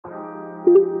Hey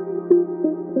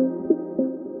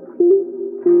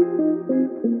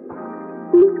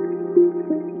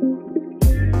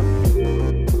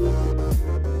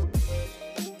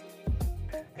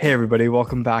everybody,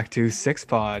 welcome back to Six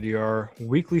Pod, your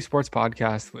weekly sports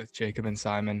podcast with Jacob and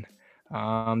Simon.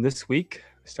 This week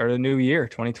started a new year,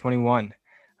 2021.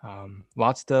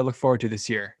 Lots to look forward to this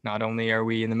year. Not only are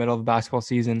we in the middle of basketball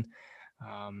season,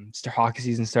 hockey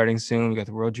season starting soon. We got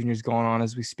the World Juniors going on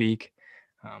as we speak.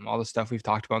 All the stuff we've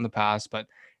talked about in the past, but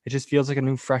it just feels like a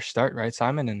new fresh start, right,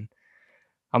 Simon? And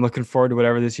I'm looking forward to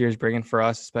whatever this year is bringing for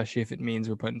us, especially if it means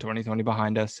we're putting 2020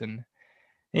 behind us and,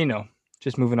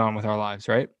 just moving on with our lives,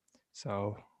 right?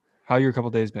 So how your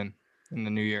couple days been in the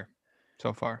new year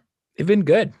so far? They've been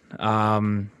good.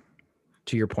 To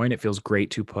your point, it feels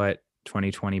great to put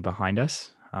 2020 behind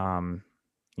us. A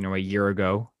year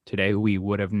ago today, we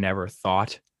would have never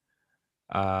thought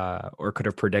or could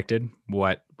have predicted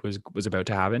what was about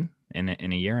to happen in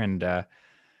a year. And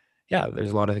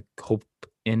there's a lot of hope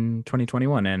in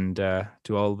 2021. And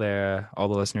to all the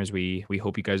listeners, we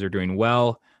hope you guys are doing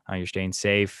well. You're staying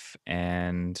safe,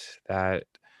 and that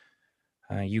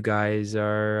you guys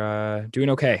are doing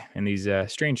okay in these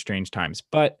strange times.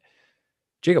 But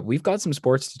Jacob, we've got some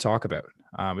sports to talk about.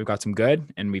 We've got some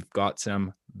good and we've got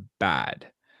some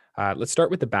bad. Let's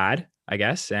start with the bad, I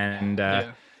guess. And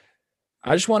I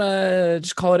just want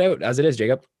to call it out as it is,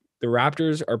 Jacob. The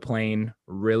Raptors are playing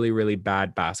really, really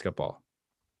bad basketball.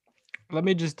 Let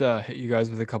me just hit you guys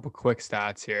with a couple quick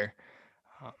stats here.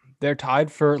 They're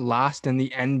tied for last in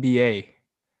the NBA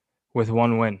with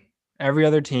one win. Every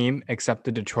other team except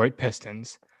the Detroit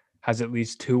Pistons has at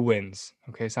least 2 wins.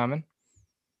 Okay, Simon?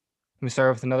 Let me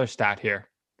start with another stat here.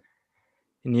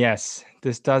 And yes,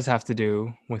 this does have to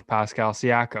do with Pascal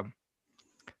Siakam.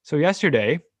 So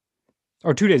yesterday,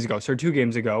 or 2 days ago, 2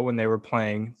 games ago, when they were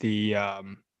playing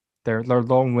their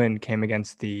lone win came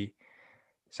against the,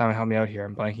 Simon, help me out here.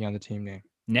 I'm blanking on the team name.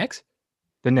 Knicks?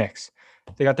 The Knicks.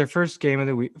 They got their first game of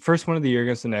the week, first one of the year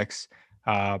against the Knicks.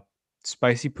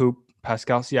 Spicy poop.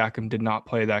 Pascal Siakam did not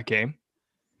play that game.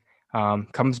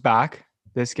 Comes back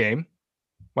this game.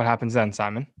 What happens then,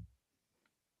 Simon?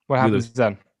 What happens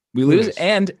then? We lose,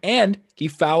 and he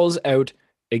fouls out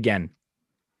again.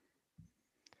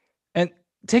 And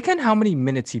take in how many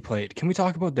minutes he played. Can we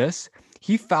talk about this?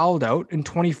 He fouled out in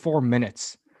 24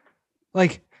 minutes.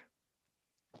 Like,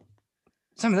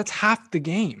 Simon, that's half the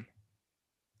game.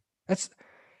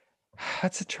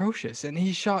 That's atrocious. And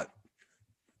he shot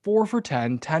 4 for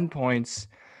 10 points,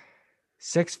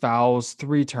 6 fouls,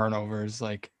 3 turnovers,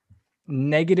 like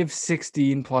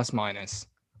 -16 plus minus.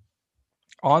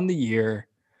 On the year,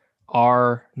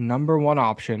 our number one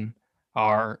option,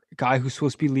 our guy who's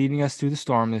supposed to be leading us through the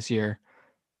storm this year,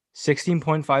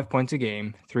 16.5 points a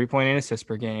game, 3.8 assists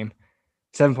per game,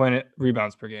 7.8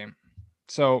 rebounds per game.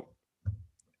 So,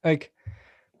 like,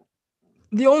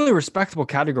 the only respectable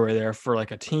category there for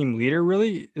like a team leader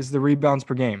really is the rebounds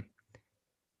per game.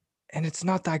 And it's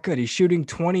not that good. He's shooting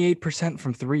 28%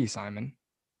 from 3, Simon.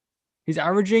 He's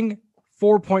averaging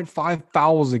 4.5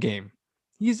 fouls a game.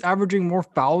 He's averaging more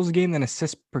fouls a game than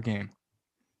assists per game.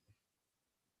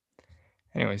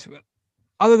 Anyways,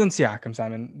 other than Siakam,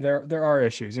 Simon, there are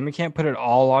issues. And we can't put it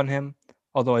all on him,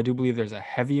 although I do believe there's a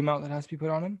heavy amount that has to be put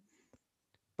on him.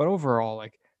 But overall,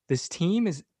 like, this team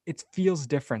it feels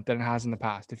different than it has in the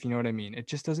past, if you know what I mean. It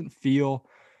just doesn't feel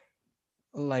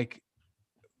like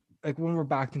when we're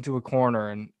backed into a corner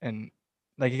and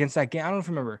like against that game. I don't know if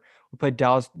you remember, we played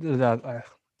Dallas.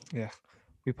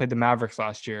 We played the Mavericks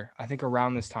last year. I think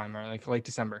around this time or like late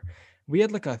December, we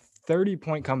had like a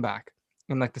 30-point comeback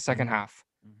in like the second half,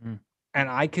 and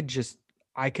I can't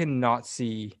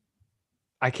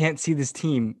see this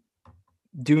team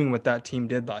doing what that team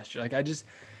did last year. Like I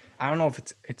don't know if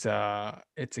it's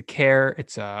a care,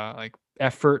 it's a like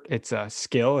effort, it's a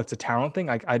skill, it's a talent thing.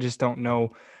 Like I just don't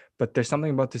know. But there's something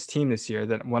about this team this year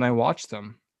that when I watch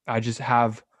them, I just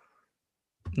have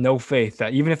no faith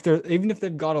that even if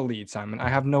they've got a lead, Simon, I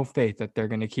have no faith that they're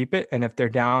going to keep it. And if they're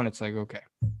down, it's like, okay,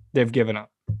 they've given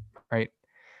up, right?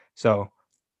 So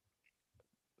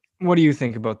what do you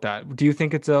think about that? Do you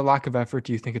think it's a lack of effort?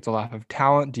 Do you think it's a lack of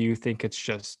talent? Do you think it's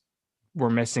just we're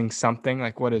missing something?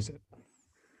 Like, what is it?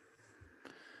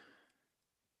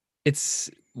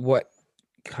 It's what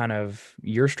kind of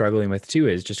you're struggling with too,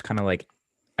 is just kind of like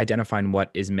identifying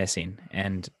what is missing,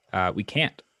 and we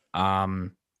can't.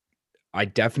 I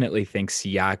definitely think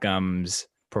Siakam's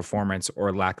performance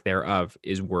or lack thereof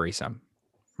is worrisome,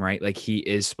 right? Like he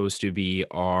is supposed to be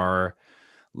our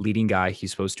leading guy. He's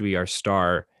supposed to be our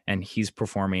star, and he's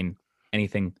performing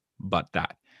anything but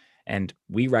that. And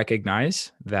we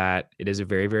recognize that it is a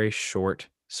very, very short,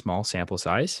 small sample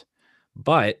size,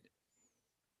 But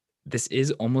this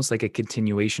is almost like a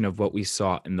continuation of what we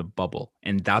saw in the bubble.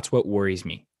 And that's what worries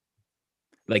me.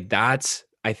 Like that's,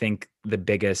 I think, the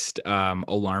biggest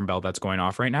alarm bell that's going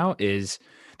off right now is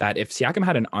that if Siakam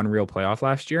had an unreal playoff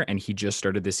last year and he just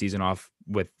started the season off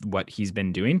with what he's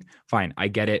been doing, fine. I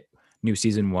get it. New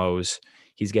season woes.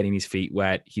 He's getting his feet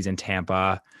wet. He's in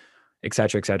Tampa, et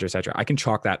cetera, et cetera, et cetera. I can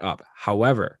chalk that up.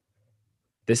 However,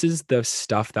 this is the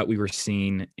stuff that we were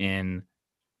seeing in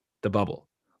the bubble.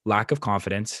 Lack of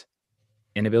confidence,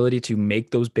 inability to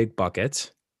make those big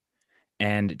buckets,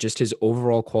 and just his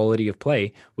overall quality of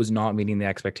play was not meeting the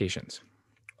expectations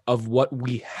of what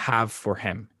we have for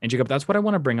him. And Jacob, that's what I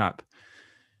want to bring up.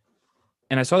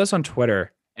 And I saw this on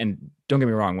Twitter, and don't get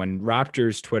me wrong, when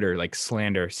Raptors Twitter like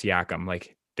slander Siakam,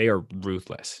 like they are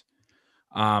ruthless.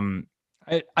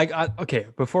 Okay,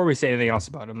 before we say anything else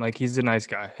about him, like he's a nice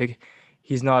guy. Like,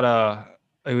 he's not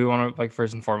like we want to like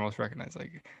first and foremost recognize,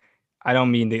 like, I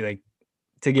don't mean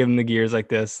to give him the gears like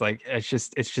this. Like it's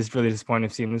just really disappointing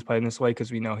to see him play in this way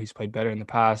because we know he's played better in the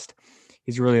past.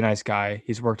 He's a really nice guy.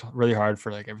 He's worked really hard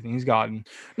for like everything he's gotten.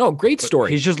 No, great story.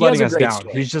 He's just letting us down.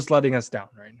 Story. He's just letting us down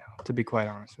right now, to be quite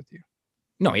honest with you.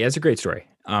 No, he has a great story.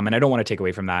 And I don't want to take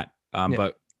away from that.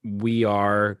 But we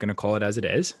are going to call it as it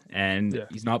is. And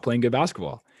he's not playing good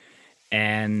basketball.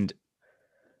 And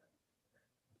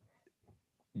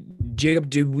Jacob,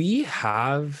 do we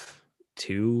have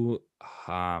too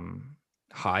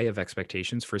high of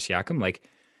expectations for Siakam? Like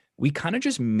we kind of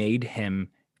just made him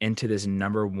into this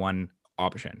number one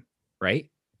option, right?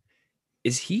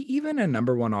 Is he even a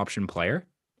number one option player?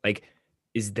 Like,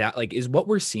 is what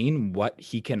we're seeing what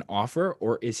he can offer,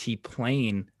 or is he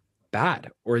playing bad,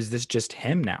 or is this just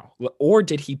him now, or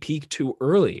did he peak too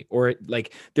early, or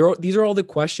like these are all the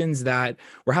questions that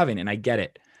we're having, and I get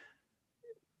it.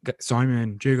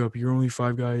 Simon, Jacob, you're only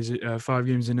 5 games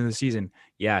into the season.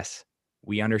 Yes,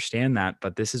 we understand that,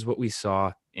 but this is what we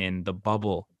saw in the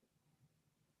bubble.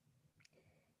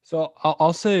 So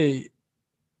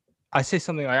I say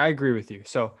something. I agree with you.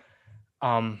 So,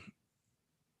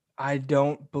 I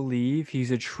don't believe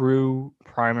he's a true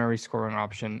primary scoring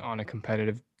option on a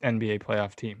competitive NBA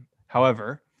playoff team.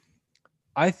 However,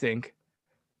 I think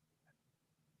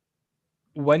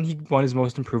when he won his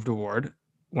most improved award,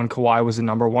 when Kawhi was the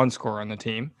number one scorer on the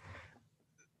team,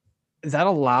 that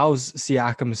allows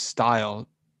Siakam's style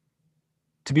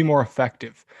to be more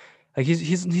effective. Like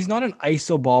he's not an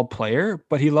iso ball player,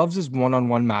 but he loves his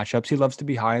one-on-one matchups. He loves to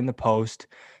be high in the post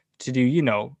to do,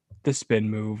 the spin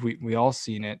move. We all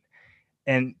seen it.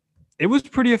 And it was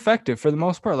pretty effective for the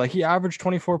most part. Like he averaged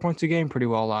 24 points a game pretty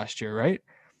well last year, right?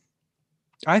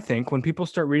 I think when people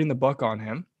start reading the book on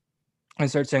him and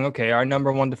start saying, okay, our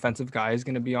number one defensive guy is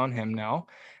going to be on him now.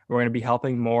 We're going to be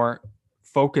helping more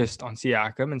focused on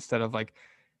Siakam instead of like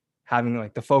having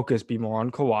like the focus be more on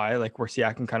Kawhi, like where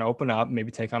Siakam kind of open up,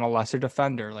 maybe take on a lesser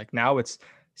defender. Like now it's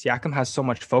Siakam has so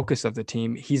much focus of the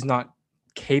team. He's not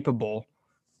capable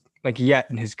like yet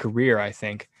in his career, I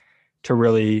think, to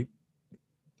really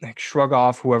like shrug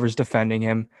off whoever's defending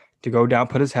him, to go down,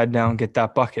 put his head down, get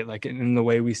that bucket, like in the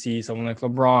way we see someone like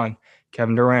LeBron,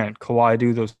 Kevin Durant, Kawhi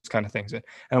do those kind of things.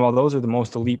 And while those are the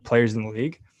most elite players in the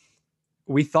league,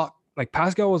 we thought like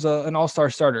Pascal was an all-star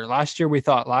starter. Last year we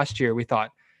thought,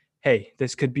 hey,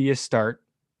 this could be a start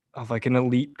of like an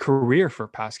elite career for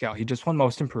Pascal. He just won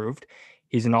most improved.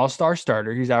 He's an all-star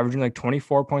starter. He's averaging like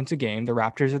 24 points a game. The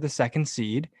Raptors are the second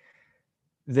seed.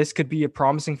 This could be a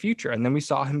promising future. And then we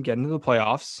saw him get into the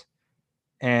playoffs,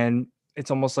 and it's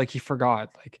almost like he forgot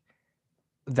like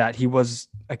that he was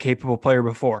a capable player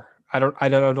before. I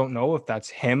don't know if that's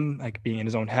him like being in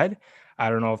his own head. I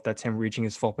don't know if that's him reaching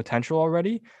his full potential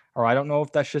already, or I don't know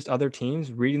if that's just other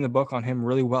teams reading the book on him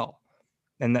really well,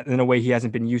 and that in a way he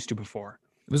hasn't been used to before.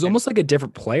 It was almost like a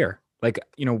different player. Like,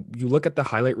 you look at the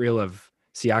highlight reel of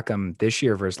Siakam this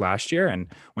year versus last year. And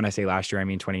when I say last year, I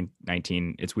mean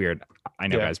 2019. It's weird. I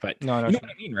know, guys, but no, you know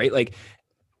what I mean, right?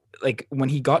 Like when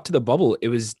he got to the bubble, it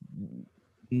was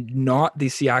not the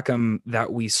Siakam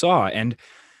that we saw. And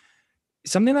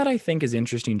something that I think is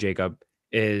interesting, Jacob,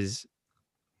 is,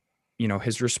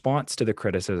 his response to the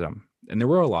criticism. And there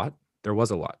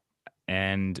was a lot.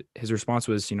 And his response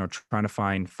was, trying to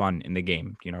find fun in the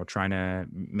game, trying to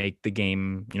make the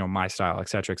game, my style, et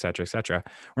cetera, et cetera, et cetera.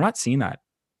 We're not seeing that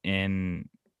in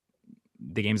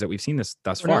the games that we've seen thus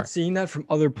far. We're not seeing that from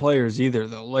other players either,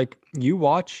 though. Like you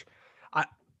watch,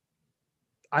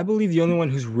 I believe the only one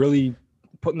who's really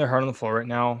putting their heart on the floor right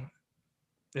now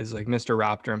is like Mr.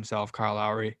 Raptor himself, Kyle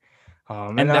Lowry.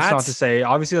 And that's not to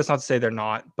say they're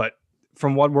not, but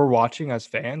from what we're watching as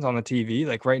fans on the TV,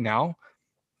 like right now,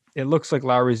 it looks like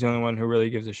Lowry's the only one who really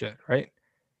gives a shit, right?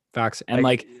 Facts. And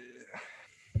like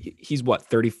he's what,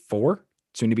 34,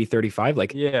 soon to be 35.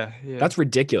 Like, Yeah. that's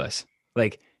ridiculous.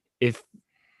 Like, if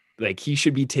like he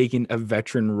should be taking a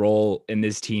veteran role in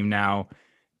this team now.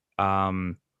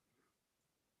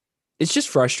 It's just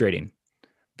frustrating.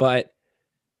 But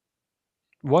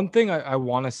one thing I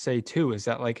want to say too is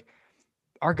that like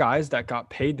our guys that got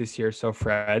paid this year, so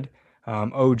Fred,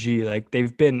 OG, like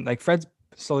they've been like Fred's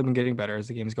slowly been getting better as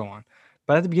the games go on.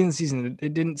 But at the beginning of the season,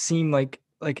 it didn't seem like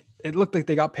it looked like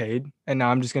they got paid, and now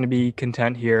I'm just going to be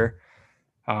content here,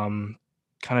 kind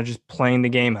of just playing the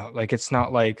game out. Like it's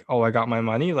not like, oh, I got my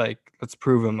money. Like let's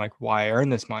prove him like why I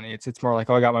earned this money. It's more like,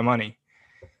 oh, I got my money.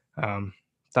 Time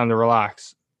to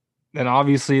relax. And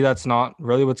obviously that's not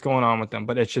really what's going on with them,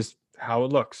 but it's just how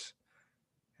it looks.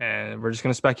 And we're just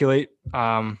going to speculate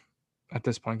at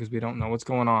this point because we don't know what's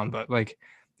going on. But like,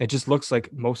 it just looks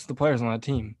like most of the players on that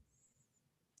team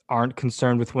aren't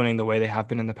concerned with winning the way they have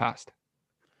been in the past.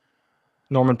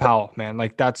 Norman Powell, man,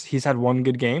 like he's had one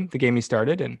good game, the game he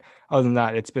started, and other than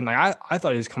that, it's been like I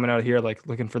thought he was coming out of here like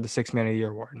looking for the 6 man of the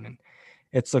year award, and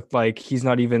it's looked like he's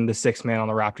not even the 6 man on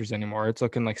the Raptors anymore. It's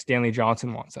looking like Stanley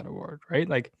Johnson wants that award, right?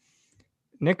 Like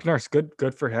Nick Nurse,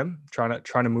 good for him, trying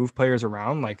to move players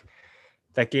around. Like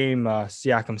that game,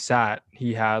 Siakam sat,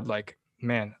 he had like,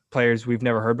 man, players we've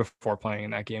never heard before playing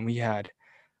in that game. We had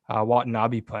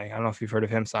Watanabe playing. I don't know if you've heard of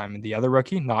him, Simon. The other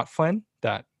rookie, not Flynn,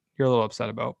 that you're a little upset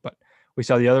about, but we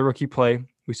saw the other rookie play.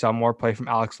 We saw more play from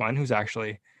Alex Len, who's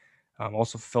actually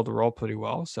also fulfilled the role pretty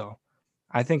well. So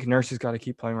I think Nurse has got to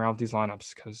keep playing around with these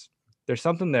lineups because there's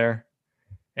something there.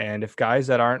 And if guys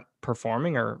that aren't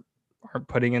performing or aren't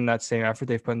putting in that same effort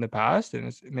they've put in the past,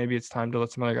 and maybe it's time to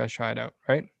let some other guys try it out,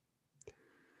 right?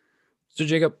 So,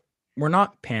 Jacob, we're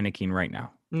not panicking right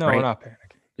now. No, right? We're not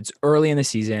panicking. It's early in the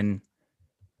season.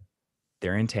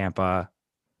 They're in Tampa.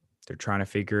 They're trying to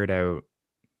figure it out.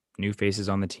 New faces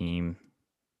on the team.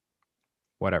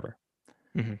 Whatever.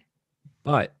 Mm-hmm.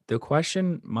 But the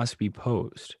question must be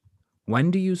posed. When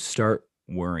do you start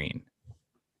worrying?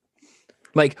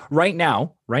 Like right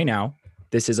now,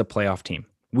 this is a playoff team.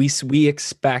 We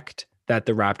expect that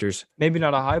the Raptors, maybe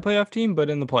not a high playoff team, but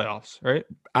in the playoffs, right?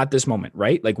 At this moment,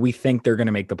 right? Like we think they're going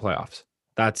to make the playoffs.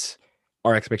 That's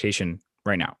our expectation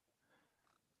right now.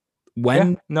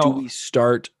 When do we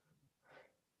start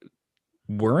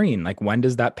worrying? Like when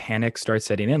does that panic start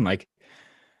setting in? Like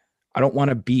I don't want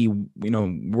to be,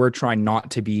 we're trying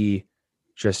not to be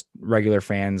just regular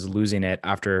fans losing it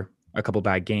after a couple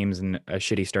bad games and a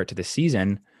shitty start to the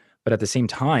season. But at the same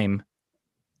time,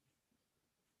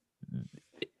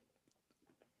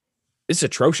 it's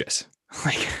atrocious.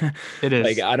 Like it is.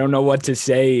 Like I don't know what to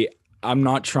say. I'm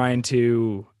not trying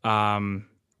to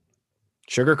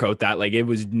sugarcoat that. Like it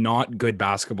was not good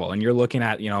basketball. And you're looking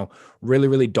at, really,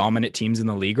 really dominant teams in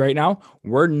the league right now.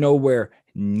 We're nowhere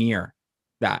near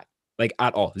that. Like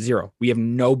at all. Zero. We have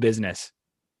no business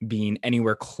being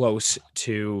anywhere close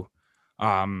to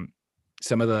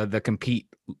some of the compete,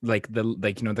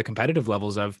 the competitive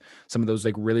levels of some of those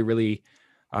like really, really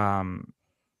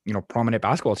prominent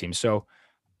basketball teams. So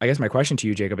I guess my question to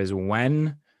you, Jacob, is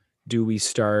when do we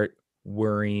start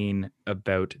worrying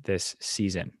about this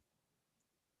season?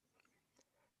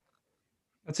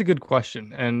 That's a good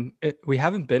question. And we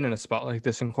haven't been in a spot like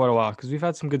this in quite a while because we've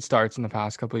had some good starts in the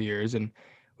past couple of years and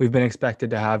we've been expected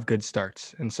to have good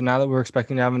starts. And so now that we're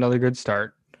expecting to have another good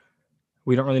start,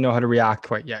 we don't really know how to react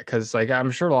quite yet. Cause like, I'm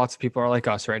sure lots of people are like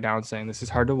us right now and saying this is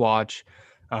hard to watch.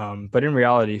 But in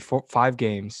reality, 5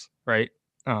 games, right?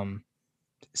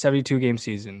 72 game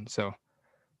season. So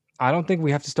I don't think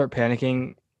we have to start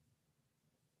panicking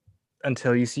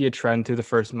until you see a trend through the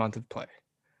first month of play.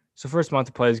 So first month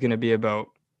of play is going to be about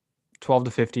 12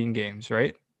 to 15 games,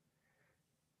 right?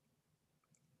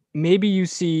 Maybe you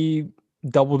see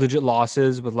double-digit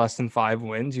losses with less than 5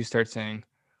 wins. You start saying,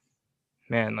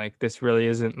 man, like this really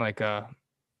isn't like a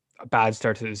bad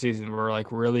start to the season. We're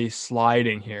like really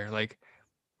sliding here. Like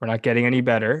we're not getting any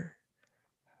better.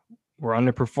 We're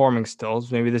underperforming still.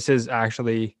 So maybe this is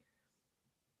actually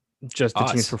just the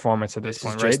team's performance at this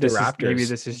point, right? Maybe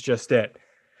this is just it.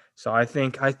 So I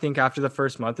think after the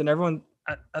first month, and everyone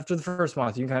after the first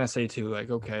month, you can kind of say too, like,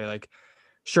 okay, like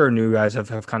sure, new guys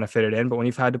have kind of fitted in, but when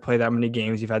you've had to play that many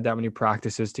games, you've had that many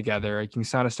practices together, you can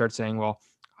kind of start saying, well,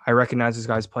 I recognize this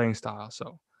guy's playing style, so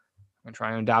I'm gonna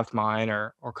try and adapt mine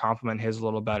or complement his a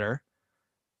little better.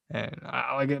 And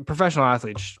like a professional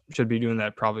athlete should be doing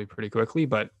that probably pretty quickly,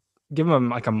 but give them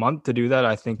like a month to do that.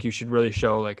 I think you should really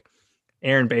show like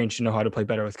Aaron Bain should know how to play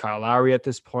better with Kyle Lowry at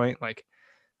this point. Like,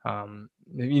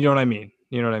 you know what I mean?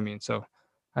 So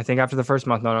I think after the first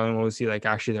month, not only will we see like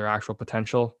actually their actual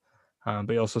potential, but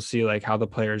you also see like how the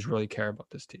players really care about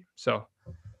this team. So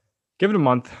give it a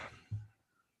month.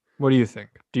 What do you think?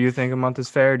 Do you think a month is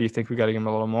fair? Do you think we got to give him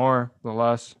a little more, a little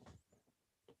less?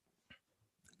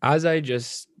 As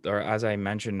I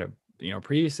mentioned,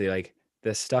 previously, like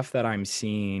the stuff that I'm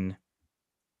seeing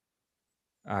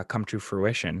come to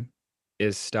fruition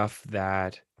is stuff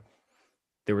that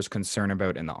there was concern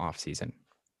about in the offseason,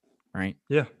 right?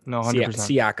 Yeah, no, 100%.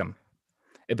 Siakam,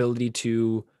 ability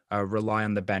to rely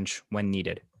on the bench when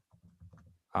needed.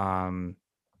 Powell,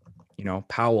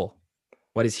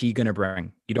 what is he going to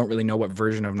bring? You don't really know what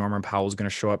version of Norman Powell is going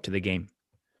to show up to the game.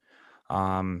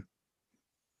 A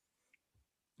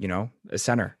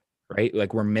center, right?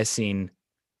 Like we're missing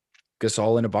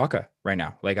Gasol and Ibaka right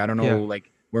now. Like, I don't know, like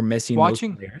we're missing those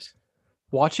players.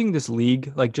 Watching this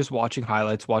league, like just watching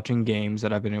highlights, watching games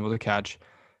that I've been able to catch,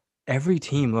 every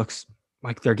team looks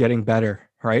like they're getting better,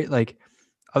 right? Like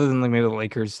other than like maybe the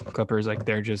Lakers, Clippers, like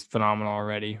they're just phenomenal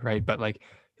already, right? But like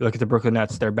you look at the Brooklyn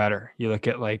Nets, they're better. You look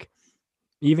at like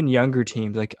even younger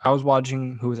teams. Like who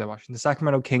was I watching? The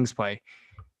Sacramento Kings play.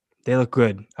 They look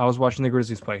good. I was watching the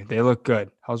Grizzlies play. They look good.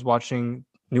 I was watching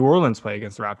New Orleans play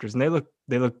against the Raptors, and they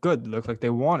look good. They look like they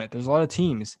want it. There's a lot of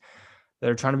teams that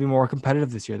are trying to be more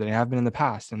competitive this year than they have been in the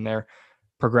past, and they're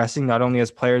progressing not only as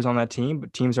players on that team,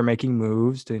 but teams are making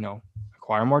moves to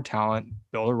acquire more talent,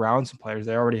 build around some players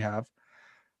they already have.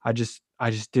 I just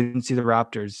didn't see the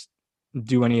Raptors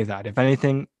do any of that. If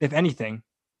anything,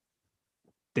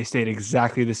 they stayed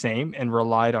exactly the same and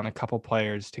relied on a couple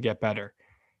players to get better.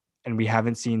 And we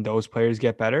haven't seen those players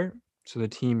get better. So the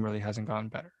team really hasn't gotten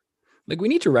better. Like we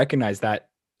need to recognize that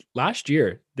last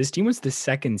year, this team was the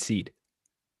second seed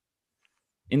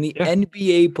in the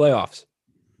NBA playoffs.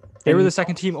 They were the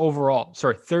second team overall.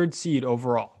 Sorry, third seed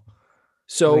overall.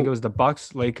 So I think it was the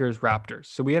Bucks, Lakers, Raptors.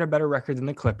 So we had a better record than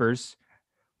the Clippers.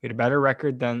 We had a better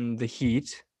record than the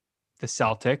Heat, the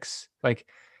Celtics.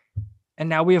 And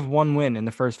now we have one win in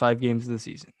the first 5 games of the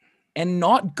season. And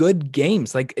not good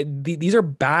games. Like these are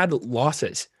bad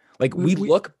losses. Like we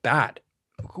look bad.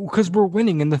 Because we're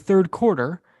winning in the third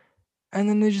quarter, and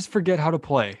then they just forget how to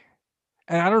play.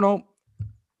 And I don't know.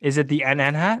 Is it the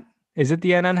NN hat? Is it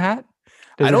the NN hat?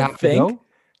 I don't think.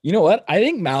 You know what? I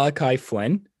think Malachi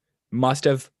Flynn must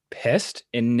have pissed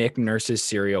in Nick Nurse's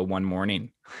cereal one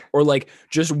morning. Or like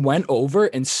just went over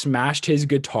and smashed his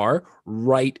guitar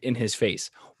right in his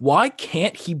face. Why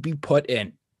can't he be put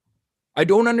in? I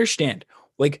don't understand.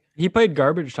 Like he played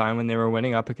garbage time when they were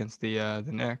winning up against the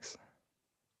Knicks.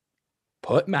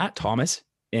 Put Matt Thomas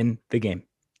in the game.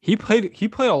 He played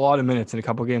a lot of minutes in a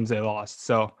couple games they lost.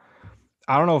 So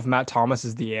I don't know if Matt Thomas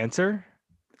is the answer.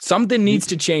 Something needs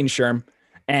to change, Sherm.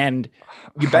 And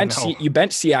you bench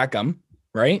Siakam,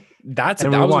 right? That was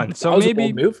a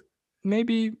bold move.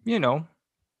 Maybe, And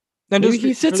maybe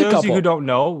he sits for a those couple. Of you who don't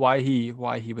know why he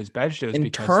was benched, it was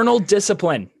internal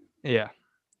discipline. Yeah.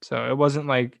 So it wasn't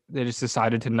like they just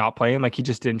decided to not play him. Like he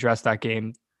just didn't dress that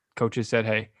game. Coaches said,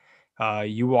 "Hey,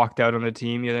 you walked out on the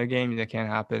team the other game. That can't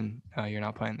happen. You're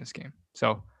not playing this game."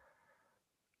 So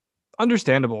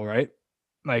understandable, right?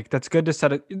 Like that's good to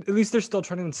set it. At least they're still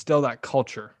trying to instill that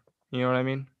culture. You know what I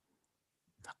mean?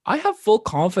 I have full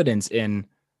confidence in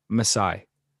Masai.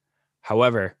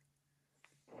 However,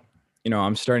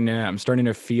 I'm starting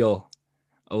to feel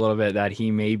a little bit that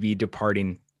he may be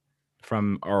departing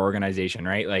from our organization,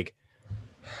 right? Like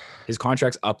his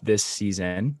contract's up this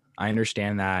season. I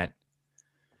understand that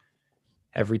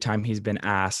every time he's been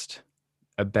asked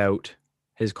about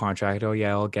his contract, oh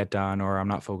yeah, I'll get done, or I'm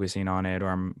not focusing on it, or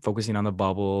I'm focusing on the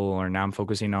bubble, or now I'm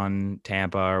focusing on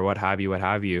Tampa, or what have you.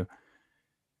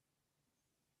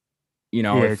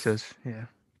 Yeah.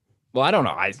 Well, I don't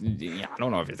know. I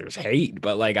don't know if there's hate,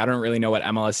 but like I don't really know what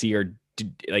MLSE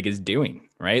is doing,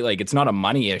 right? Like it's not a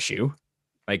money issue.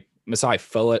 Like Masai,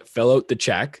 fill out the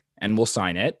check and we'll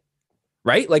sign it,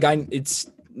 right? Like it's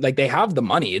like they have the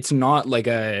money. It's not like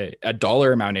a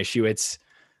dollar amount issue. It's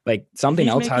like something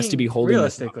else has to be holding.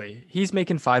 Realistically, he's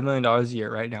making $5 million a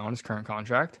year right now on his current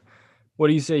contract. What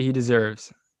do you say he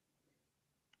deserves?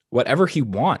 Whatever he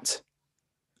wants.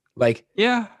 Like,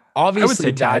 yeah, obviously, I would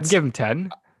say 10. I'd give him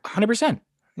 10. 100%.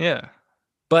 Yeah.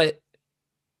 But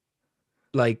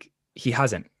like he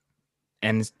hasn't.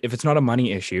 And if it's not a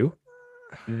money issue,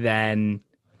 then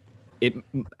it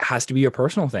has to be a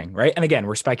personal thing, right? And again,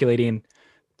 we're speculating.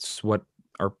 It's what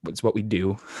we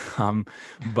do.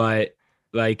 But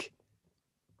like,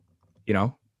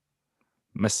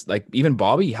 like even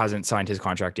Bobby hasn't signed his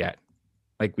contract yet.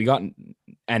 Like we got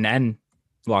NN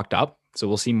locked up, so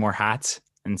we'll see more hats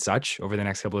and such over the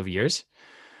next couple of years.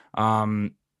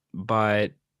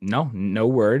 But no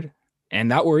word.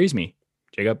 And that worries me,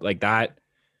 Jacob. Like that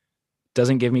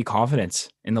doesn't give me confidence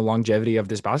in the longevity of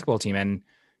this basketball team. And,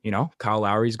 Kyle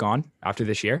Lowry's gone after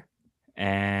this year.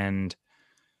 and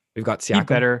we've got He Siakam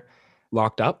better.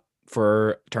 locked up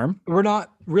for term. We're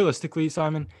not realistically,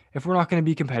 Simon. If we're not going to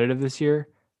be competitive this year,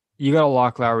 you got to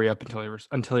lock Lowry up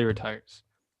until he retires.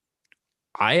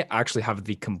 I actually have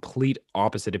the complete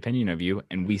opposite opinion of you,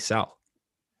 and we sell.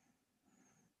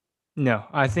 No,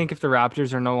 I think if the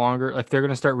Raptors are no longer, if they're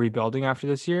going to start rebuilding after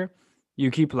this year,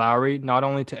 you keep Lowry not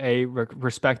only to A,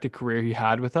 respect the career he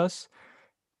had with us,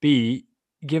 B,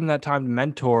 give him that time to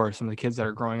mentor some of the kids that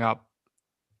are growing up.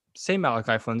 Say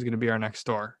Malachi Flynn's going to be our next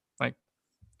door. Like,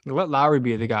 let Lowry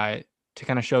be the guy to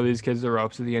kind of show these kids the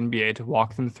ropes of the NBA, to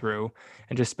walk them through,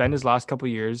 and just spend his last couple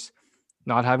of years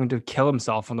not having to kill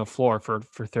himself on the floor for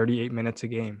 38 minutes a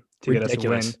game to get us a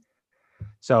win.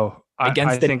 So I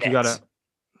think you got to.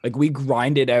 Like, we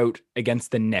grinded out against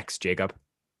the Knicks, Jacob.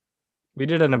 We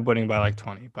did end up winning by like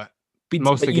 20, but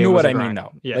most of the game, you know what I mean,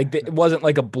 though. Yeah. Like, it wasn't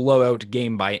like a blowout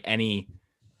game by any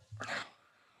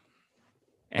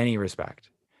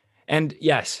respect. And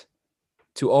yes,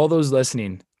 to all those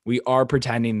listening, we are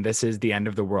pretending this is the end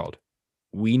of the world.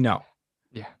 We know.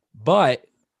 Yeah. But,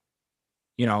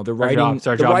 you know, the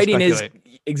writing is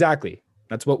exactly.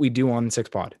 That's what we do on Six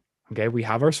Pod. Okay. We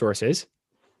have our sources.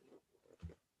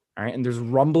 All right. And there's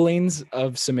rumblings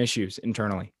of some issues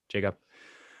internally, Jacob.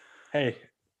 Hey.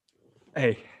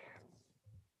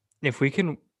 If we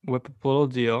can whip up a little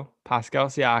deal, Pascal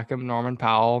Siakam, Norman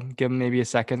Powell, give him maybe a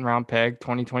second round pick,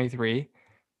 2023,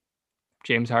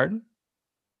 James Harden,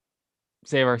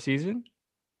 save our season.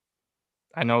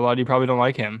 I know a lot of you probably don't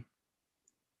like him.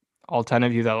 All 10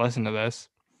 of you that listen to this.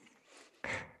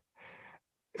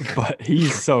 But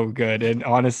he's so good. And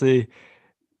honestly,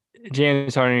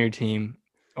 James Harden on your team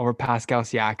over Pascal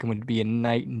Siakam would be a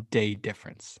night and day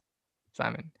difference,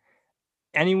 Simon.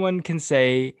 Anyone can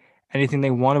say anything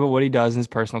they want about what he does in his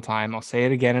personal time. I'll say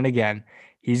it again and again.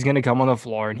 He's going to come on the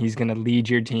floor and he's going to lead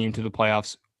your team to the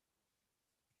playoffs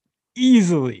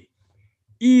easily,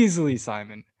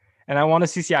 Simon. And I want to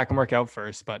see Siakam work out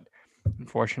first, but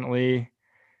unfortunately,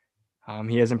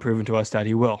 he hasn't proven to us that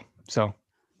he will. So,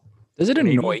 does it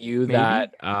annoy you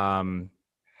that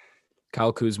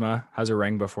Kyle Kuzma has a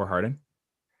ring before Harden?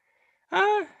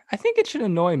 I think it should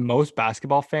annoy most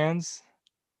basketball fans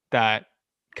that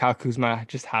Kyle Kuzma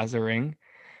just has a ring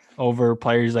over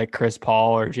players like Chris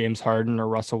Paul or James Harden or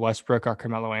Russell Westbrook or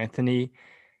Carmelo Anthony.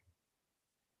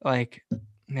 Like,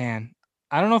 man,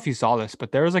 I don't know if you saw this,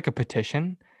 but there was like a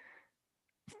petition.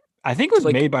 I think it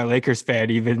was made by Lakers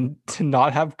fan even to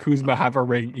not have Kuzma have a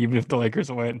ring, even if the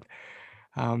Lakers win.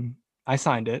 I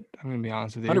signed it. I'm going to be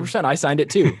honest with you. 100%. I signed it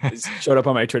too. It showed up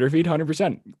on my Twitter feed.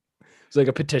 100%. It's like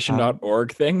a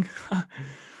petition.org thing.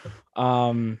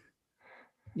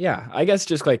 Yeah, I guess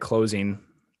just like closing,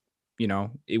 you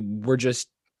know, we're just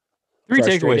 3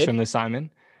 takeaways from this, Simon.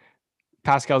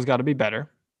 Pascal's got to be better.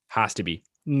 Has to be.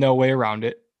 No way around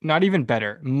it. Not even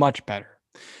better, much better,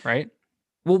 right?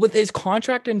 Well, with his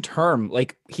contract and term,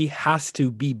 like, he has to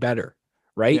be better,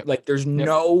 right? Yep. Like, there's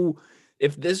no,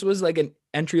 if this was like an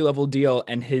entry-level deal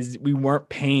and we weren't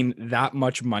paying that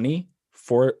much money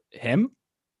for him,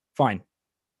 fine.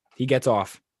 He gets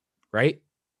off, right?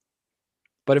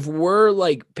 But if we're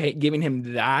like giving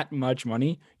him that much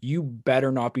money, you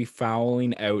better not be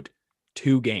fouling out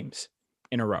 2 games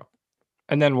in a row.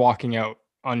 And then walking out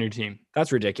on your team.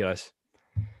 That's ridiculous.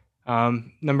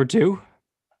 Number 2,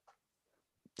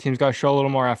 team's got to show a little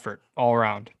more effort all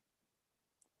around.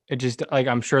 It just, like,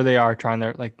 I'm sure they are trying.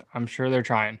 I'm sure they're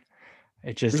trying.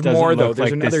 It just there's doesn't more, look though.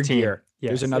 There's like another this team. Gear. Yes,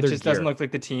 there's another. It just doesn't look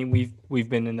like the team we've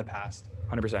been in the past.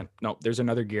 100%. No, there's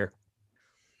another gear.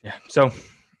 Yeah. So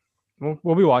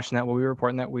we'll be watching that. We'll be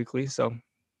reporting that weekly. So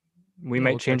we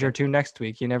might change our tune next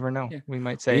week. You never know. Yeah. We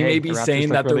might say, we may be saying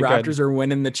that the Raptors are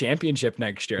winning the championship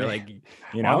next year. Yeah. Like,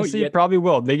 you know, honestly, it probably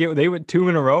will. They went 2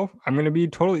 in a row. I'm going to be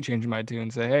totally changing my tune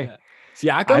and say, hey,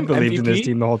 Siakam, I believed MVP? in this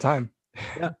team the whole time.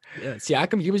 Yeah.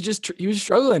 Siakam, he was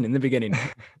struggling in the beginning.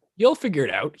 You'll figure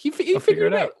it out. He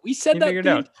figured it out. We said that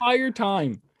the entire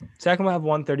time. Siakam will have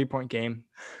 1 30-point game.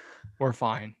 We're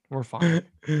fine. All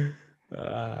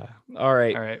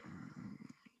right.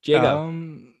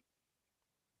 Jacob.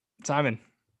 Simon,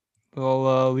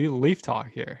 little Leaf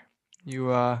talk here.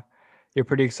 You're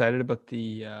pretty excited about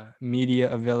the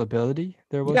media availability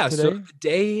there was today? So the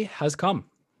day has come,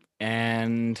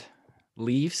 and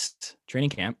Leafs training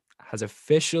camp has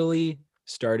officially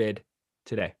started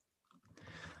today.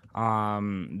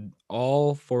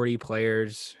 All 40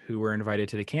 players who were invited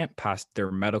to the camp passed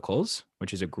their medicals,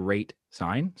 which is a great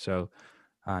sign. So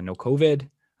no COVID,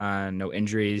 no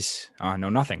injuries, no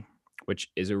nothing, which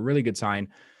is a really good sign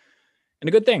and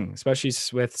a good thing, especially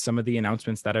with some of the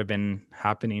announcements that have been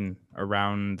happening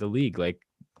around the league. Like,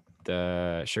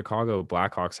 the Chicago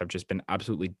Blackhawks have just been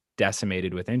absolutely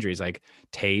decimated with injuries. Like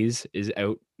Taze is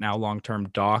out now long-term.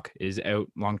 Doc is out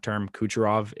long-term.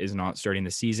 Kucherov is not starting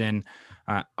the season.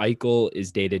 Eichel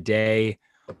is day-to-day.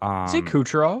 Is it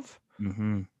Kucherov?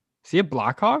 Mm-hmm. Is he a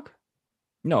Blackhawk?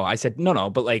 No, I said no,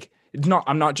 but like it's not.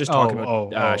 I'm not just talking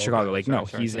about Chicago. Okay. Like Sorry, no,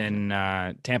 sorry, he's sorry. in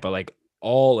Tampa. Like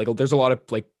all like there's a lot of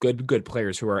like good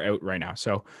players who are out right now.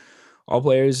 So all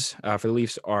players for the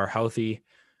Leafs are healthy,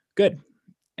 good,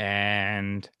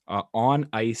 and on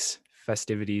ice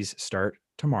festivities start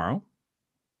tomorrow.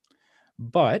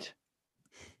 But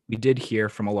we did hear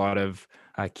from a lot of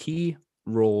key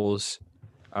roles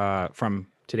from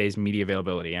today's media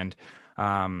availability, and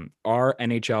our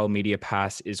NHL media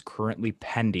pass is currently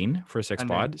pending for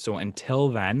SixPod. So until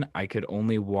then, I could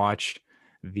only watch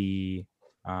the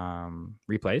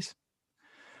replays.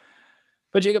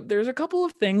 But Jacob, there's a couple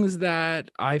of things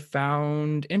that I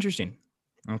found interesting.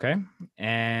 Okay.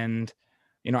 And,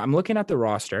 I'm looking at the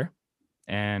roster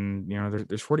and,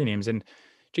 there's 40 names. And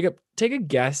Jacob, take a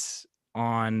guess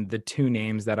on the two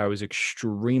names that I was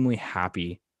extremely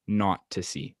happy not to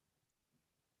see.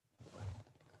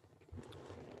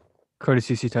 Cody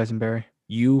Ceci, Tyson Barrie.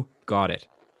 You got it.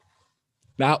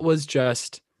 That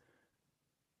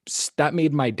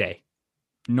made my day,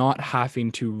 not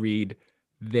having to read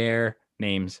their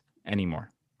names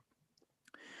anymore.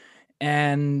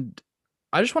 And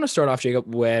I just want to start off,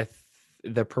 Jacob, with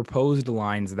the proposed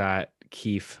lines that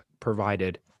Keefe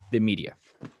provided the media.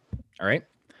 All right.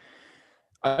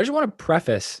 I just want to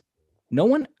preface, no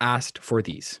one asked for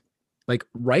these. Like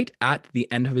right at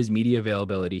the end of his media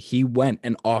availability, he went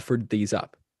and offered these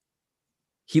up.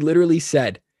 He literally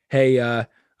said, hey, I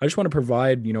just want to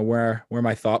provide, where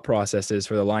my thought process is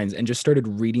for the lines, and just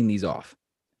started reading these off.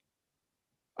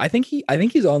 I think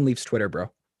he's on Leafs Twitter,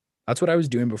 bro. That's what I was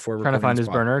doing before. Trying to find his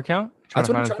burner account? That's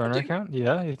what I'm trying to do.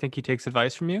 Yeah, you think he takes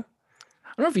advice from you?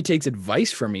 I don't know if he takes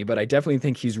advice from me, but I definitely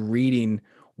think he's reading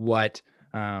what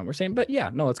we're saying. But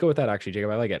yeah, no, let's go with that actually, Jacob.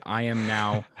 I like it. I am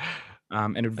now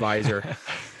an advisor.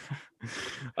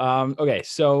 Okay,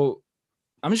 so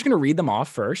I'm just going to read them off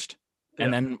first,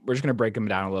 and then we're just going to break them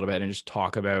down a little bit and just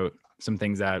talk about some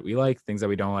things that we like, things that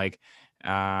we don't like.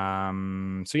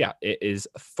 So yeah, it is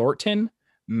Thornton,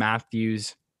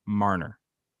 Matthews, Marner,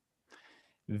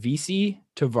 VC,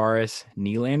 Tavares,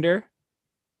 Nylander,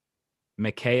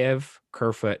 Mikheyev,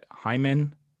 Kerfoot,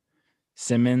 Hyman,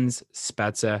 Simmons,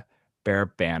 Spezza,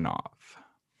 Barabanov.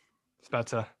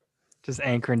 Spezza just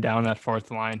anchoring down that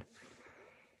fourth line.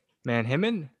 Man, him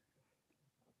and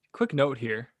quick note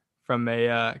here from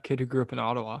a kid who grew up in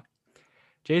Ottawa.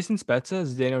 Jason Spezza,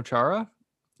 Zdeno Chara,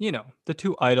 the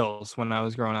two idols when I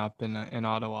was growing up in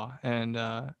Ottawa. And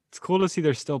it's cool to see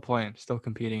they're still playing, still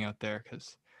competing out there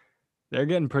because they're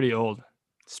getting pretty old.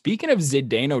 Speaking of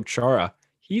Zdeno Chara,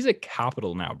 he's a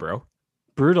Capital now, bro.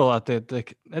 Brutal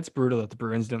that's brutal that the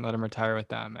Bruins didn't let him retire with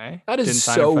them, eh? That is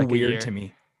so weird to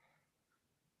me.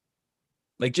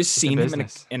 Like just seeing him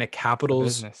in a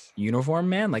Capitals uniform,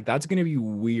 man, like that's gonna be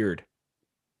weird.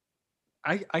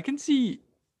 I can see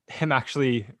him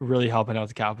actually really helping out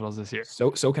the Capitals this year.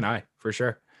 So can I, for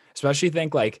sure. Especially I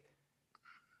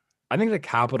think the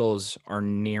Capitals are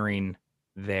nearing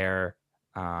their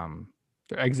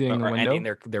they're exiting the window.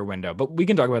 Ending their window. But we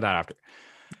can talk about that after.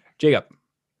 Jacob.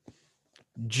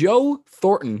 Joe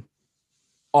Thornton,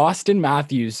 Austin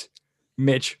Matthews,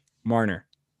 Mitch Marner.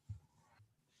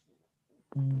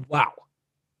 Wow.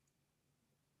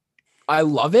 I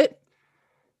love it.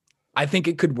 I think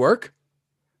it could work.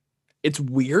 It's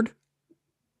weird.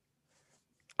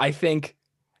 I think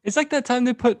it's like that time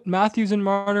they put Matthews and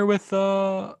Marner with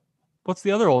what's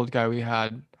the other old guy we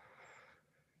had?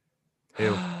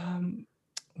 Who?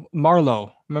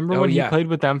 Marlowe. Remember when he played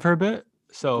with them for a bit?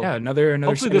 So yeah, another.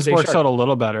 Hopefully this works out a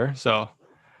little better. So,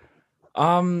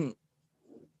 I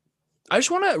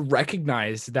just want to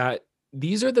recognize that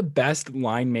these are the best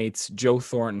line mates Joe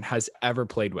Thornton has ever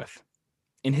played with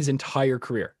in his entire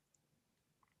career.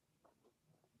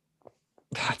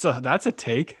 That's a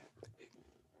take.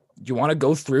 Do you want to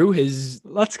go through his?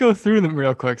 Let's go through them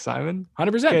real quick, Simon.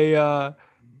 100%. Okay,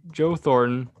 Joe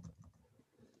Thornton.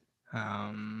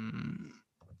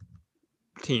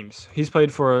 Teams. He's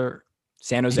played for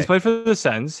San Jose. He's played for the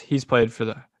Sens. He's played for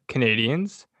the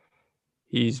Canadiens.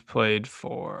 He's played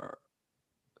for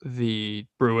the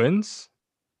Bruins.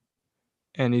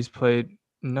 And he's played...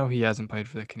 No, he hasn't played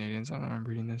for the Canadiens. I don't know. I'm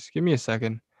reading this. Give me a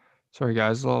second. Sorry,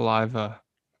 guys. A little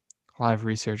live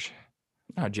research.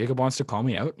 No, Jacob wants to call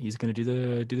me out. He's going to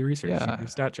do the research. Yeah. Do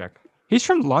the stat check. He's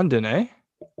from London, eh?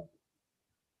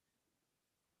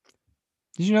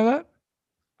 Did you know that?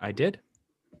 I did.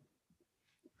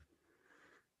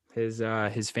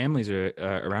 His family's are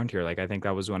around here. Like, I think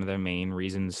that was one of the main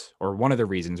reasons, or one of the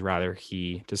reasons rather,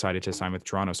 he decided to sign with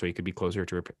Toronto so he could be closer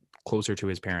to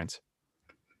his parents.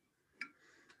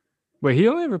 Wait, he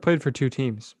only ever played for 2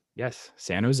 teams. Yes,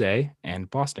 San Jose and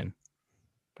Boston.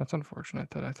 That's unfortunate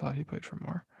that I thought he played for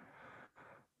more.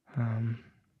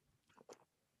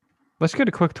 Let's get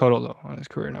a quick total though on his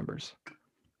career numbers.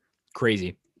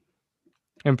 Crazy.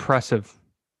 Impressive.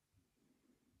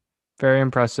 Very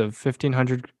impressive.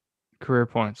 1,500 career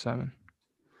points, Simon.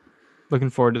 Looking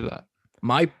forward to that.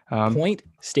 My point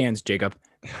stands, Jacob.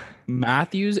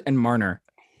 Matthews and Marner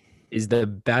is the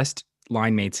best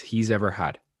line mates he's ever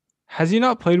had. Has he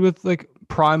not played with like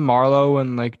Prime Marlowe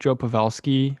and like Joe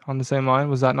Pavelski on the same line?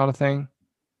 Was that not a thing?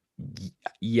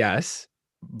 Yes,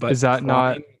 but is that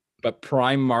not? But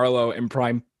Prime Marlowe and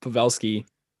Prime Pavelski,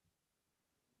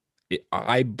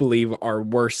 I believe, are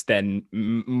worse than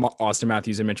Austin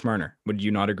Matthews and Mitch Marner. Would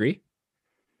you not agree?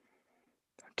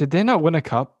 Did they not win a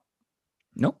cup?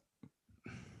 No.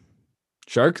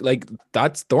 Shark, like,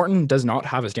 that's Thornton does not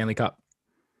have a Stanley Cup.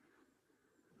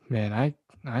 Man,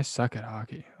 I suck at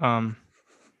hockey.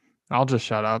 I'll just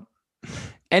shut up.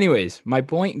 Anyways, my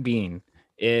point being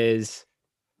is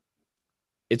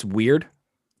it's weird.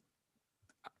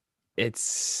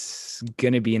 It's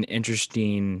going to be an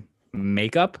interesting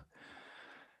makeup.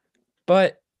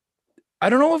 But I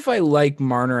don't know if I like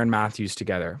Marner and Matthews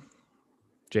together,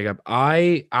 Jacob.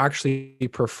 I actually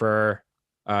prefer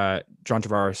John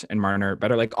Tavares and Marner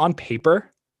better. Like, on paper,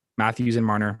 Matthews and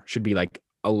Marner should be like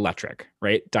electric,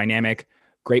 right? Dynamic,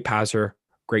 great passer,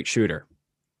 great shooter.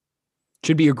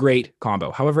 Should be a great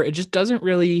combo. However, it just doesn't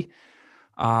really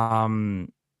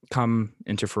come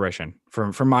into fruition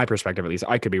from my perspective, at least.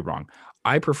 I could be wrong.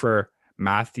 I prefer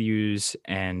Matthews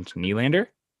and Nylander,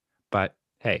 but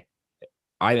hey,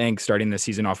 I think starting the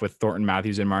season off with Thornton,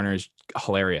 Matthews, and Marner is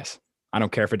hilarious. I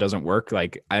don't care if it doesn't work.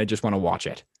 Like, I just want to watch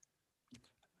it.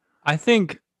 I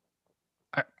think,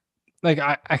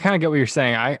 I kind of get what you're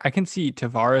saying. I can see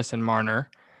Tavares and Marner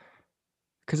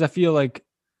because I feel like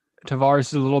Tavares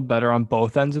is a little better on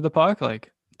both ends of the puck,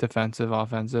 like defensive,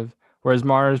 offensive, whereas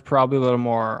Marner is probably a little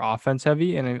more offense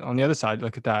heavy. And on the other side,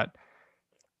 look at that.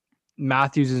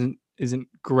 Matthews isn't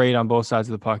great on both sides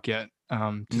of the puck yet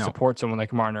to support someone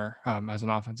like Marner as an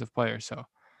offensive player. So,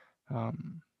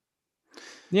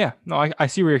 yeah, no, I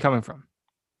see where you're coming from.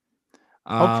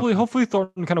 Hopefully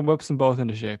Thornton kind of whips them both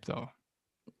into shape, though.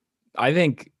 I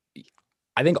think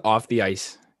off the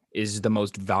ice is the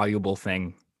most valuable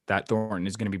thing that Thornton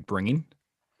is going to be bringing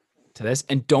to this.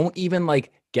 And don't even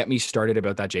like get me started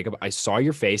about that, Jacob. I saw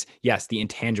your face. Yes, the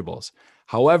intangibles.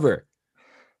 However,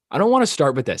 I don't want to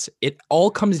start with this. It all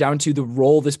comes down to the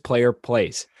role this player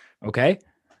plays. Okay?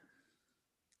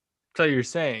 So you're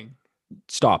saying.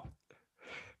 Stop.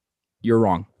 You're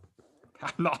wrong.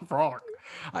 I'm not wrong.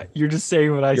 You're just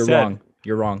saying what I said. Wrong.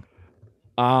 You're wrong.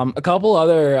 A couple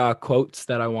other quotes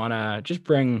that I want to just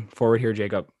bring forward here,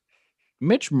 Jacob.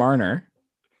 Mitch Marner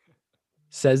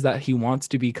says that he wants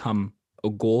to become a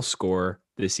goal scorer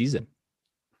this season,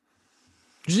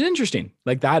 which is interesting.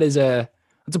 Like, that's a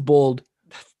bold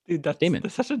statement.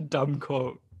 That's such a dumb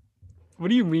quote. What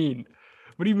do you mean?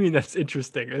 What do you mean that's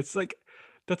interesting? It's like,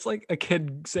 that's like a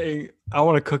kid saying, I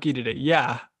want a cookie today.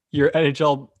 Yeah, you're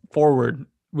NHL forward.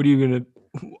 What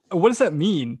does that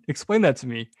mean? Explain that to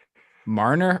me.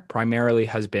 Marner primarily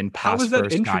has been pass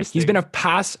first guy. He's been a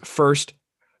pass first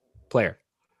player.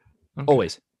 Okay.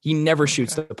 Always. He never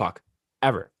shoots the puck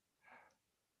ever.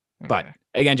 Okay. But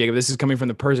again, Jacob, this is coming from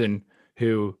the person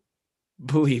who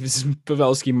believes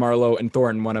Pavelski, Marlowe, and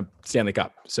Thornton won a Stanley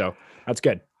Cup. So that's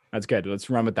good. That's good. Let's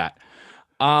run with that.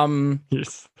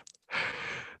 Yes.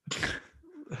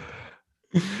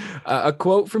 A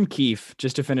quote from Keefe,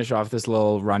 just to finish off this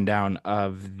little rundown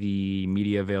of the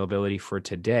media availability for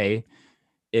today,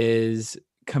 is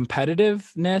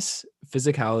competitiveness,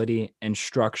 physicality, and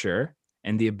structure,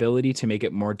 and the ability to make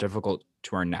it more difficult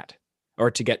to our net, or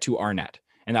to get to our net.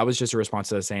 And that was just a response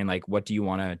to saying, like, what do you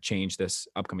want to change this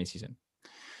upcoming season?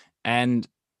 And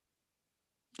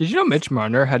did you know Mitch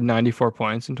Marner had 94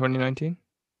 points in 2019?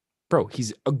 Bro,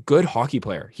 he's a good hockey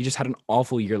player. He just had an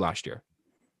awful year last year.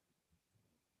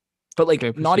 But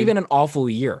like, not even an awful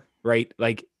year, right?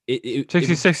 Like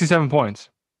 67 points.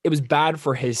 It was bad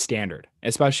for his standard,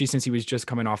 especially since he was just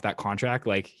coming off that contract.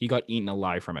 Like, he got eaten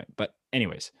alive from it. But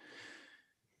anyways,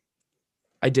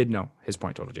 I did know his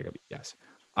point total, Jacob. Yes.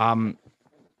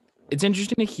 It's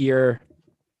interesting to hear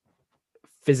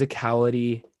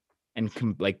physicality and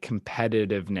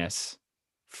competitiveness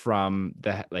from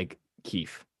the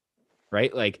Keefe.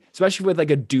 right? Like, especially with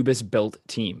like a Dubas built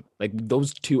team. Like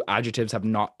those two adjectives have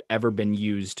not ever been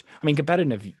used. I mean,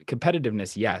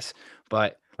 competitiveness, yes,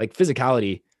 but like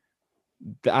physicality,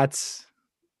 that's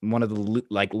one of the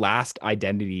like last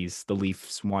identities the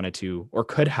Leafs wanted to or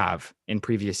could have in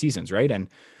previous seasons, right? And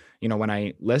when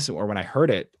I listened or when I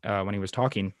heard it when he was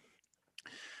talking,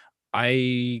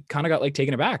 I kind of got like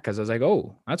taken aback because I was like,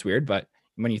 oh, that's weird. But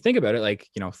when you think about it, like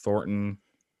Thornton,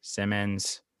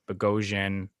 Simmons,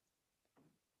 Bogosian,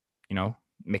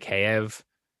 Mikheyev,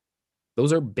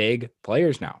 those are big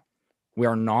players now. We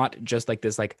are not just like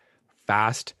this like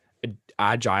fast,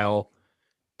 agile,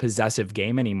 possessive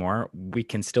game anymore. We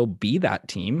can still be that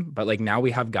team, but like now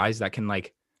we have guys that can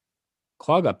like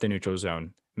clog up the neutral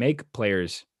zone, make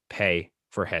players pay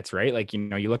for hits, right? Like,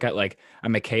 you look at like a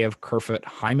Mikheyev, Kerfoot,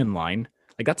 Hyman line,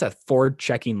 like that's a forward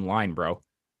checking line, bro.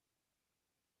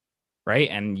 Right.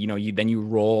 And you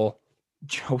roll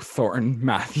Joe Thornton,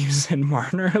 Matthews, and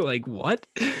Marner. Like what?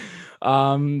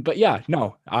 But yeah,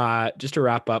 no. Just to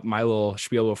wrap up my little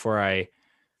spiel before I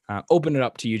open it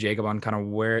up to you, Jacob, on kind of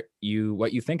what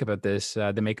you think about this,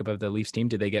 the makeup of the Leafs team.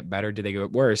 Did they get better? Did they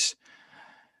get worse?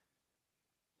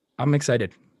 I'm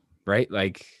excited, right?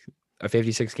 Like a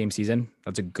 56 game season.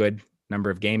 That's a good number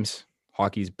of games.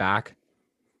 Hockey's back.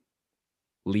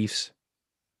 Leafs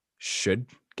should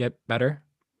get better.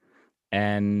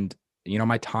 And,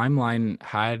 my timeline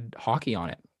had hockey on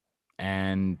it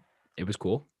and it was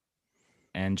cool.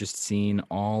 And just seeing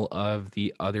all of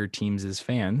the other teams as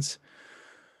fans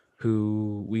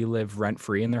who we live rent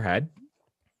free in their head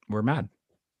were mad.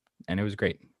 And it was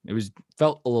great.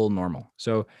 Felt a little normal.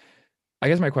 So I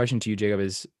guess my question to you, Jacob,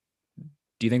 is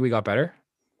do you think we got better?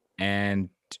 And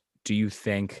do you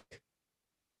think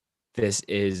this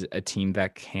is a team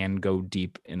that can go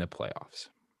deep in the playoffs?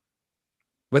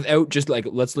 Without just like,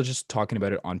 let's just talking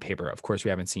about it on paper. Of course, we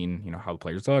haven't seen, how the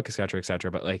players look, et cetera, et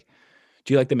cetera. But like,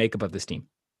 do you like the makeup of this team?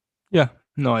 Yeah,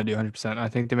 no, I do 100%. I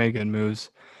think they made good moves.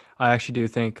 I actually do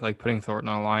think like putting Thornton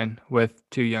on a line with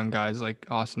two young guys like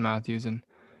Auston Matthews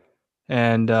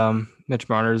and Mitch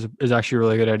Marner is actually a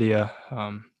really good idea.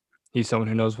 He's someone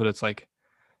who knows what it's like.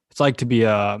 It's like to be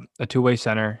a two-way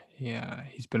center. Yeah,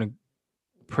 he's been a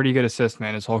pretty good assist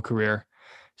man his whole career.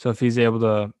 So if he's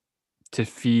able to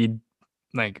feed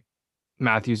like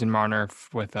Matthews and Marner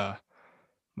with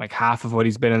like half of what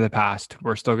he's been in the past,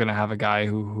 we're still gonna have a guy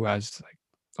who has like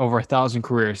over 1,000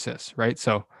 career assists, right?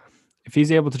 So if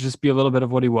he's able to just be a little bit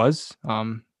of what he was a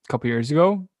couple years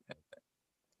ago,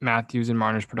 Matthews and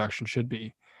Marner's production should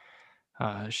be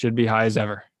high as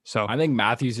ever. So I think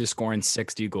Matthews is scoring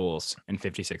 60 goals in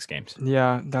 56 games.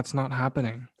 Yeah, that's not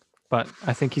happening. But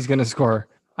I think he's gonna score.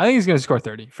 I think he's gonna score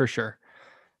 30 for sure.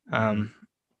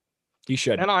 He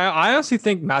should. And I honestly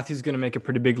think Matthews is gonna make a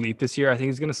pretty big leap this year. I think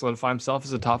he's gonna solidify himself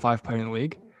as a top 5 player in the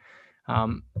league.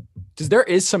 There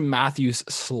is some Matthews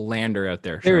slander out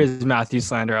there. There is Matthews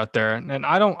slander out there, and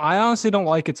I honestly don't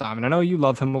like it, Simon. I know you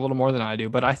love him a little more than I do,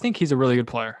 but I think he's a really good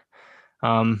player.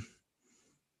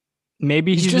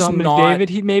 Maybe he's just not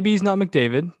McDavid. Maybe he's not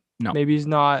McDavid. No. Maybe he's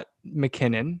not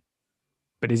McKinnon.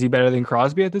 But is he better than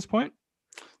Crosby at this point?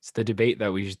 It's the debate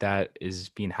that is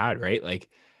being had, right? Like,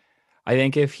 I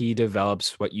think if he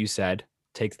develops what you said,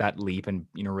 takes that leap, and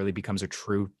really becomes a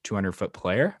true 200-foot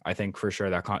player, I think for sure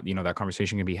that that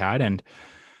conversation can be had. And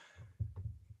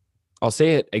I'll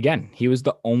say it again: he was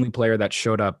the only player that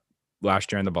showed up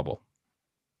last year in the bubble.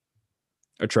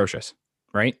 Atrocious,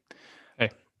 right? Hey,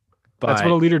 but that's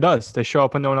what a leader does. They show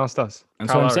up when no one else does.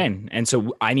 That's what I'm saying. And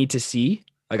so I need to see.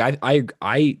 Like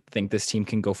I think this team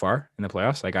can go far in the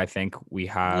playoffs. Like I think we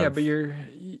have. Yeah,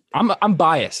 but I'm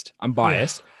biased. Yeah.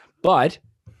 But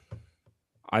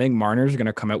I think Marner's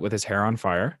gonna come out with his hair on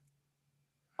fire.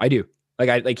 I do.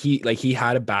 He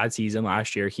had a bad season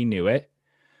last year. He knew it.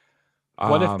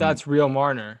 What if that's real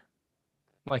Marner?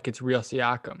 Like it's real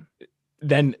Siakam?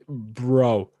 Then,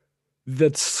 bro,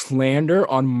 the slander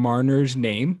on Marner's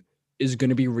name is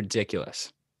gonna be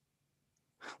ridiculous.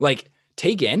 Like,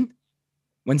 take in.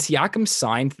 When Siakam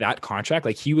signed that contract,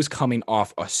 like he was coming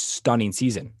off a stunning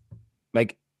season.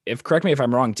 Like, correct me if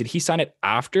I'm wrong, did he sign it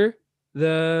after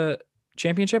the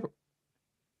championship?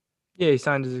 Yeah, he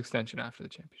signed his extension after the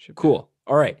championship. Cool.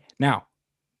 All right. Now,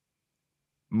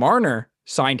 Marner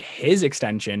signed his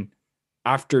extension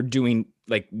after doing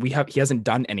he hasn't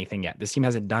done anything yet. This team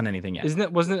hasn't done anything yet.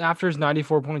 Wasn't it after his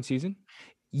 94-point season?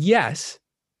 Yes.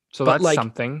 So that's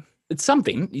something. It's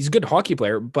something. He's a good hockey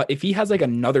player, but if he has like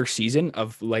another season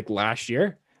of like last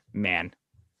year, man,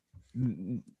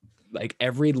 like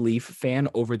every Leaf fan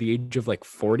over the age of like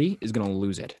 40 is going to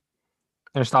lose it.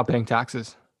 They're stop paying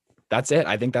taxes. That's it.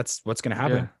 I think that's what's going to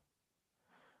happen.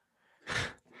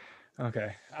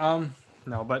 Okay.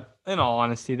 No, but in all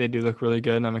honesty, they do look really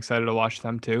good, and I'm excited to watch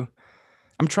them too.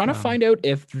 I'm trying to find out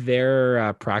if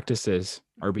their practices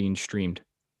are being streamed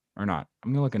or not.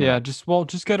 I'm gonna look into Yeah, that.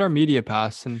 just get our media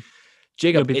pass and you'll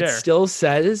Jacob, be it there. still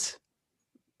says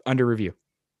under review.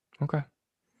 Okay.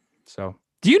 So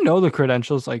Do you know the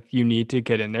credentials like you need to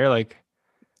get in there? Like,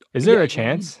 is there a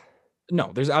chance?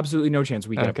 No, there's absolutely no chance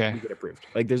we get approved.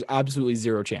 Like, there's absolutely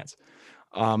zero chance.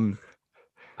 I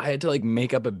had to like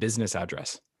make up a business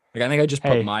address. Like, I think I just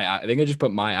put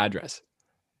my address.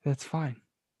 That's fine.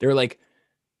 They're like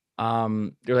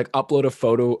upload a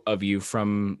photo of you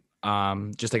from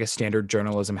just like a standard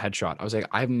journalism headshot. I was like,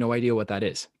 I have no idea what that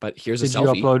is, but here's a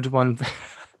selfie. Did you upload one?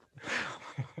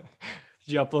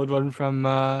 Did you upload one from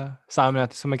Simon at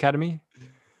the Swim Academy?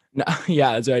 No,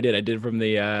 yeah, that's what I did. I did from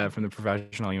the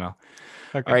professional email.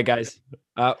 Okay. All right, guys.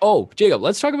 Jacob,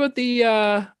 let's talk about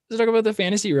the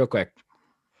fantasy real quick.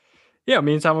 Yeah,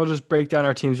 me and Simon will just break down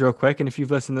our teams real quick, and if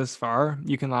you've listened this far,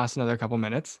 you can last another couple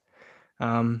minutes.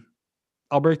 I'll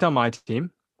break down my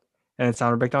team, and then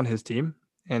Simon will break down his team,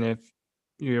 and if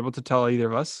you're able to tell either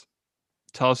of us,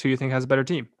 tell us who you think has a better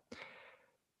team.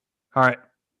 All right,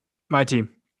 my team.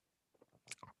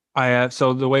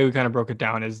 So the way we kind of broke it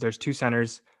down is there's 2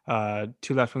 centers, 2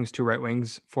 left wings, 2 right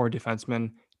wings, 4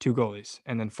 defensemen, 2 goalies,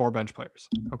 and then 4 bench players.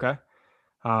 Okay.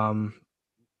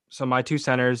 So my 2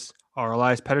 centers are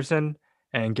Elias Pettersson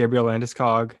and Gabriel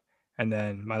Landeskog, and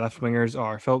then my left wingers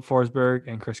are Philip Forsberg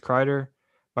and Chris Kreider.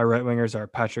 My right wingers are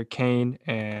Patrick Kane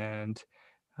and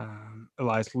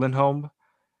Elias Lindholm,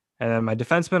 and then my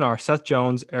defensemen are Seth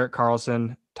Jones, Erik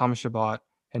Karlsson, Thomas Chabot,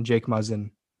 and Jake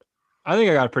Muzzin. I think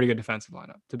I got a pretty good defensive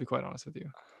lineup, to be quite honest with you.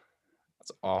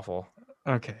 That's awful.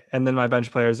 Okay. And then my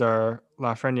bench players are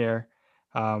Lafreniere,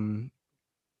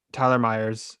 Tyler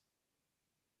Myers,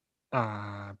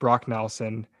 Brock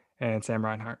Nelson, and Sam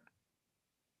Reinhart.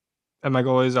 And my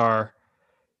goalies are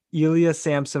Ilya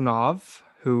Samsonov,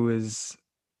 who is,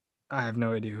 I have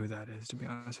no idea who that is, to be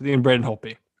honest with you, and Braden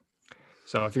Holtby.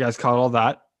 So if you guys caught all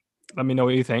that, let me know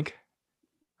what you think.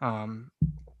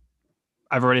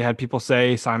 I've already had people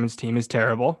say Simon's team is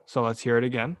terrible, so let's hear it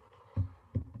again.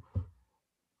 So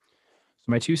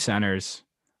my 2 centers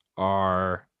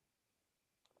are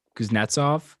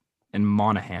Kuznetsov and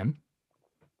Monahan.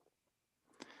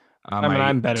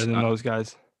 I'm better than those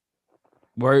guys.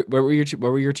 Where were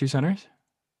your 2 centers?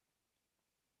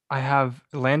 I have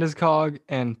Landeskog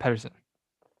and Pettersson.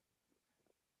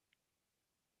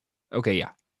 Okay,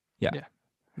 yeah.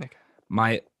 Okay.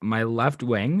 My left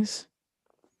wings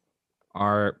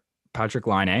are Patrick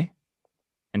Laine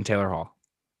and Taylor Hall.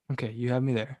 Okay, you have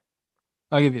me there.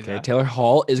 I'll give you that. Taylor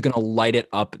Hall is going to light it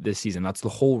up this season. That's the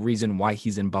whole reason why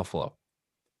he's in Buffalo.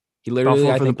 He literally,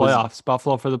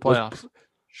 Buffalo for the playoffs.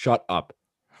 Shut up.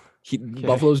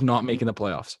 Buffalo's not making the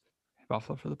playoffs.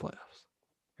 Buffalo for the playoffs.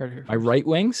 Heard my right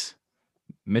wings,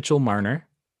 Mitchell Marner,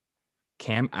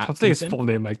 Cam Atkinson. Don't say his full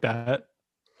name like that.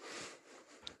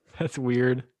 That's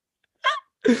weird.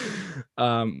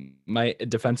 My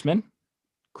defensemen,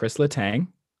 Chris Letang,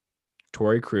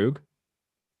 Torrey Krug,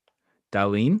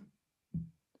 Rasmus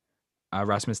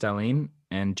Dahlin,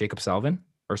 and Jacob Slavin,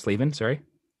 sorry.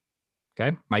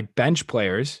 Okay. My bench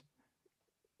players,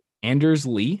 Anders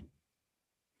Lee,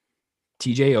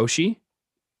 TJ Oshie,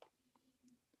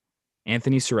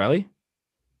 Anthony Cirelli,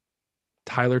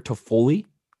 Tyler Toffoli.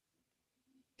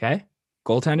 Okay.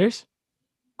 Goaltenders,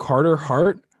 Carter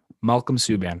Hart, Malcolm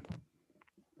Subban.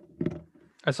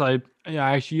 That's like,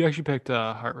 yeah, you actually picked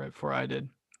Hart right before I did.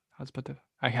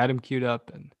 I had him queued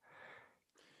up and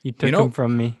you took him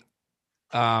from me.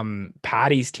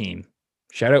 Patty's team.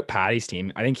 Shout out Patty's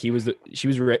team. I think so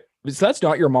that's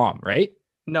not your mom, right?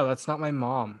 No, that's not my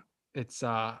mom. It's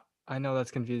I know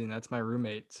that's confusing. That's my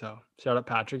roommate. So shout out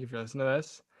Patrick if you're listening to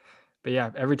this. But yeah,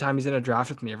 every time he's in a draft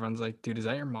with me, everyone's like, dude, is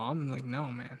that your mom? I'm like, no,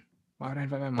 man. Why would I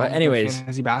invite my mom to play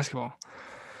fantasy basketball?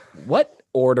 What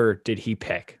order did he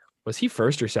pick? Was he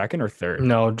first or second or third?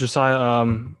 No,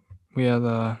 we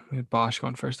had Bosch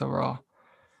going first overall.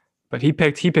 But he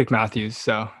picked Matthews,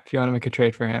 so if you want to make a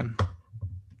trade for him,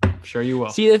 I'm sure you will.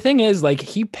 See, the thing is, like,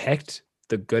 he picked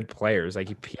the good players. Like,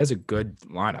 he has a good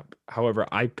lineup. However,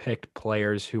 I picked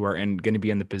players who are going to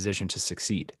be in the position to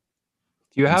succeed.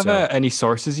 Do you have any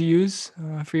sources you use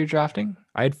for your drafting?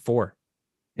 I had 4.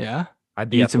 Yeah? I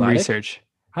did some research.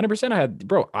 100% I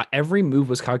had, every move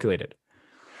was calculated.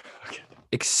 Okay.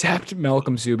 Except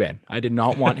Malcolm Subban. I did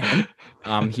not want him.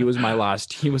 He was my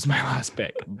last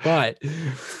pick. But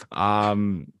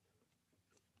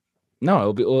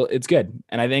no, it's good.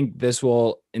 And I think this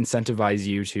will incentivize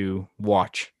you to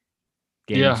watch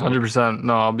games. Yeah, 100%.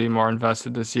 No, I'll be more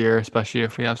invested this year, especially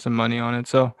if we have some money on it.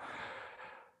 So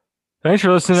Thanks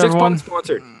for listening, Six everyone. Pod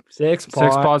sponsored. Six Six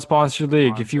Pod. Pod sponsored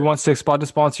league. If you want Six Pod to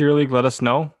sponsor your league, let us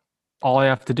know. All I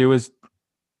have to do is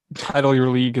title your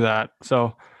league that.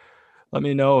 So let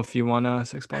me know if you want a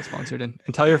Six Pod sponsored, and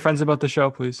tell your friends about the show,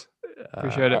 please.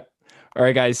 Appreciate it. All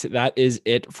right, guys, that is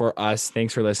it for us.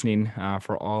 Thanks for listening.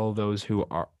 For all those who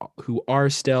are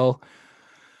still,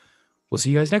 we'll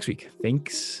see you guys next week.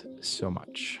 Thanks so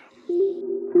much.